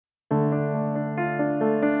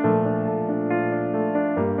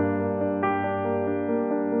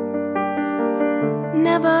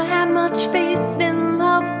much faith in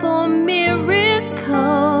love for miracles.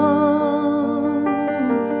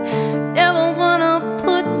 Never wanna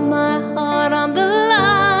put my heart on the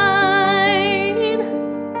line,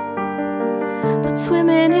 but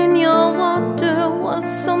swimming in your water was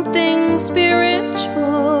something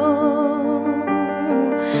spiritual.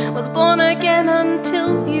 Was born again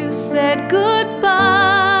until you said goodbye.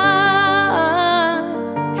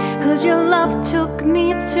 'Cause your love took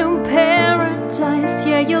me to paradise.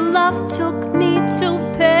 Yeah, your love took me to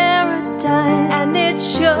paradise. And it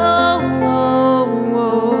showed.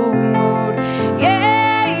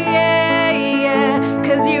 Yeah, yeah, yeah.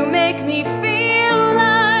 'Cause you make me feel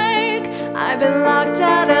like I've been locked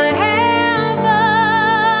out of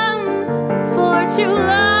heaven for too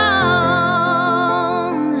long.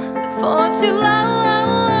 For too long.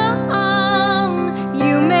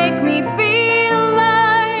 You make me feel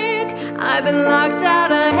like I've been locked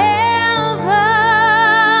out of heaven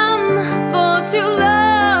for too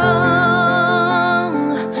long.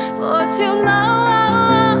 For too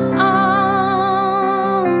long.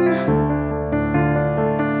 Oh,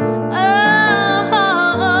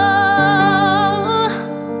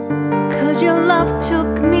 'cause your love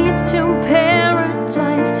took me to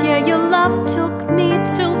paradise. Yeah, your love took me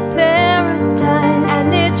to paradise. And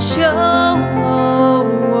it showed.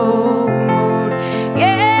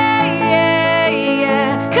 Yeah, yeah, yeah.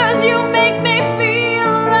 'Cause you make me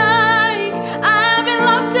feel like I've been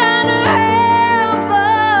locked out of heaven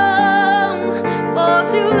for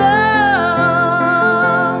too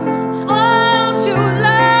long. For too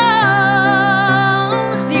long.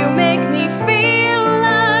 Do you make me feel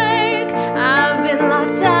like I've been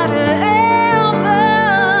locked out of heaven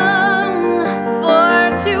for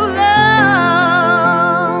too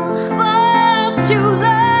long? For too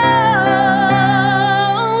long.